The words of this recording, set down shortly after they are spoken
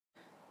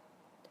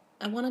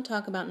I want to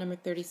talk about number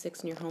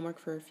 36 in your homework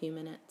for a few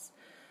minutes.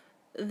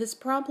 This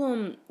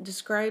problem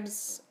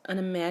describes an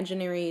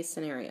imaginary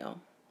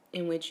scenario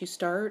in which you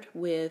start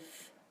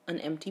with an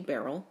empty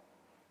barrel,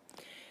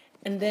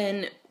 and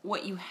then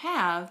what you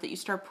have that you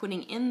start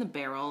putting in the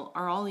barrel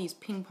are all these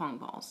ping pong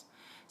balls.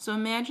 So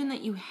imagine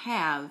that you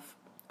have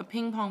a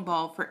ping pong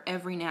ball for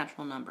every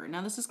natural number.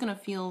 Now this is going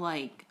to feel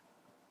like,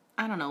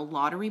 I don't know,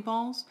 lottery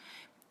balls.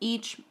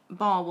 Each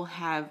ball will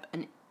have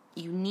an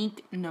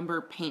unique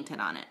number painted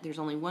on it. There's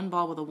only one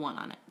ball with a 1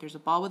 on it. There's a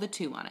ball with a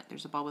 2 on it.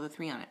 There's a ball with a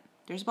 3 on it.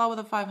 There's a ball with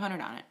a 500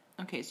 on it.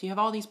 Okay, so you have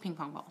all these ping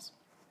pong balls.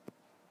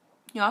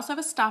 You also have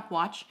a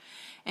stopwatch,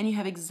 and you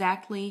have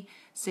exactly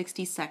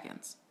 60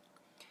 seconds.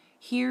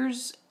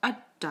 Here's a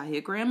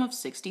diagram of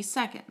 60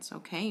 seconds,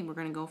 okay? We're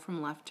going to go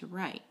from left to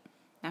right.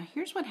 Now,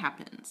 here's what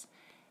happens.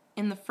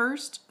 In the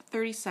first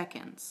 30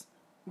 seconds,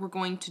 we're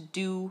going to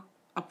do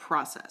a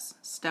process.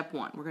 Step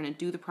 1, we're going to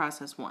do the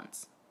process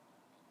once.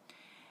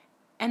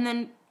 And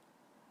then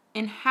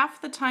in half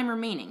the time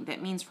remaining,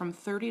 that means from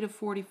 30 to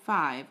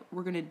 45,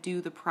 we're going to do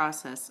the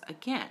process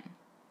again.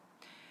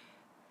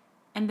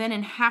 And then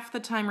in half the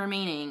time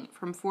remaining,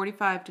 from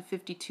 45 to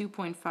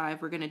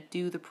 52.5, we're going to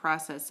do the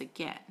process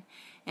again.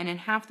 And in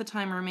half the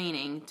time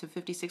remaining to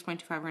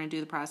 56.25, we're going to do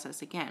the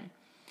process again.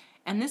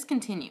 And this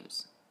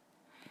continues.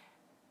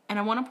 And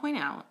I want to point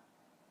out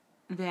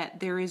that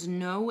there is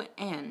no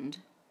end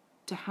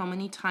to how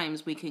many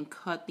times we can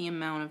cut the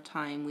amount of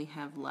time we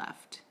have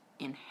left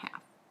in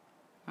half.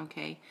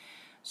 Okay,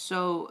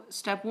 so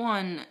step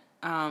 1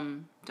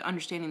 to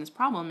understanding this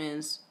problem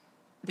is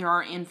there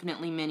are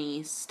infinitely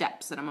many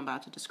steps that I'm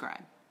about to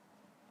describe.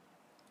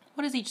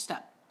 What is each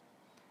step?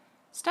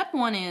 Step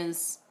 1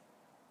 is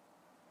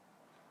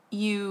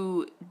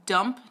you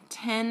dump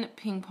 10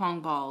 ping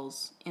pong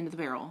balls into the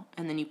barrel,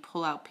 and then you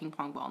pull out ping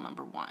pong ball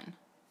number 1.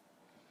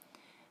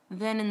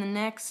 Then in the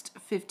next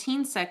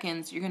 15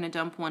 seconds, you're going to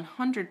dump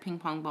 100 ping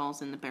pong balls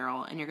in the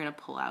barrel, and you're going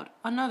to pull out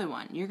another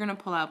one. You're going to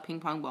pull out ping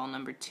pong ball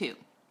number 2.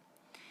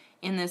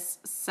 In this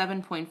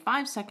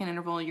 7.5 second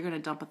interval, you're going to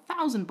dump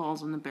 1,000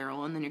 balls in the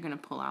barrel, and then you're going to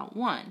pull out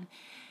 1.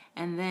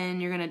 And then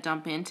you're going to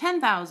dump in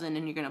 10,000,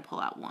 and you're going to pull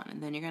out 1.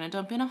 And then you're going to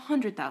dump in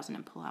 100,000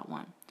 and pull out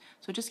 1.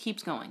 So it just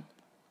keeps going.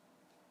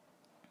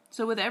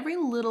 So with every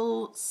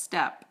little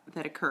step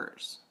that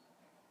occurs,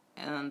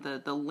 and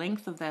the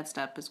length of that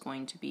step is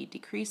going to be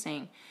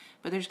decreasing,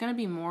 but there's going to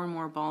be more and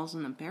more balls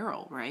in the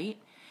barrel, right?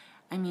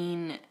 I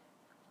mean,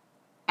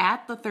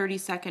 at the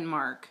 30-second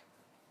mark,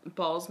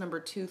 balls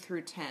number 2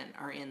 through 10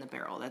 are in the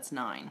barrel. That's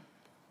 9.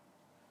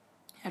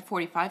 At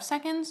 45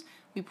 seconds,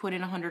 we put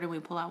in 100 and we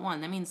pull out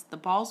 1. That means the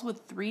balls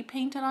with 3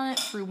 painted on it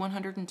through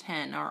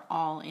 110 are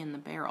all in the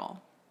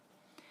barrel.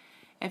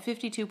 At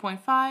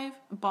 52.5,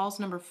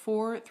 balls number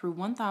 4 through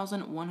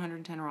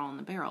 1,110 are all in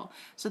the barrel.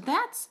 So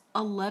that's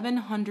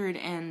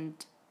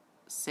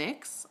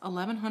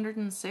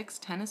 1,106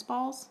 tennis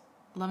balls?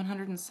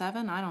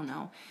 1,107? I don't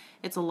know.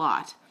 It's a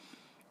lot.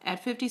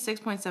 At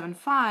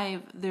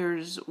 56.75,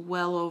 there's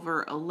well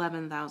over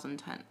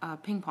 11,000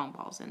 ping pong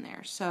balls in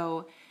there.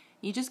 So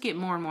you just get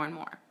more and more and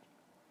more.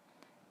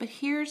 But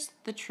here's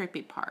the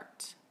trippy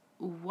part.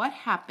 What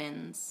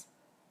happens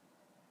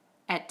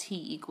at t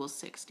equals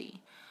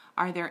 60?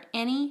 Are there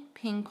any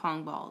ping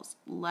pong balls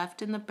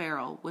left in the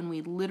barrel when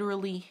we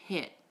literally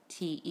hit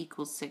t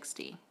equals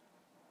 60?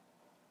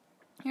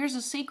 Here's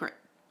a secret.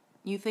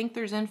 You think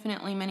there's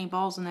infinitely many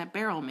balls in that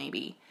barrel,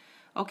 maybe.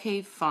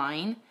 Okay,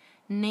 fine.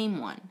 Name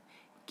one.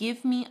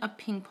 Give me a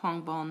ping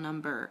pong ball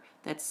number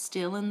that's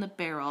still in the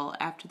barrel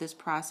after this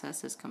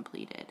process is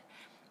completed.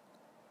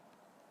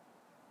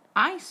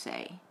 I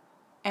say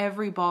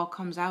every ball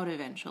comes out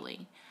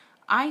eventually.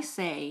 I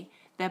say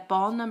that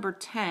ball number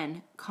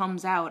 10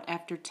 comes out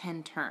after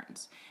 10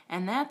 turns,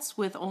 and that's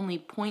with only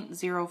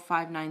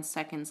 0.059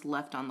 seconds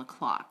left on the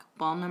clock.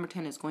 Ball number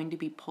 10 is going to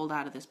be pulled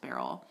out of this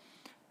barrel.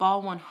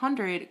 Ball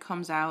 100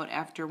 comes out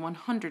after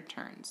 100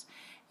 turns,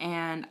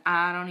 and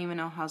I don't even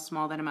know how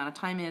small that amount of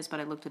time is, but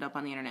I looked it up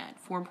on the internet.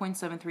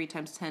 4.73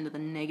 times 10 to the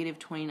negative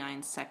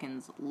 29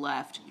 seconds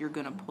left, you're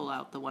going to pull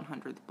out the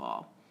 100th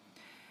ball.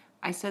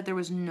 I said there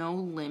was no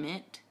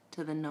limit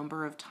to the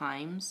number of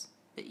times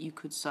that you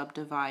could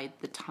subdivide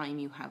the time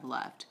you have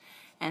left.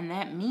 And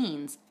that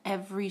means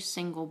every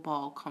single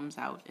ball comes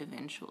out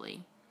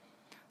eventually.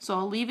 So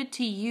I'll leave it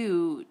to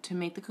you to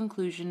make the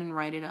conclusion and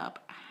write it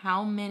up.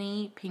 How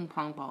many ping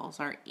pong balls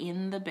are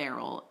in the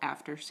barrel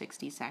after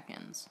 60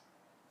 seconds?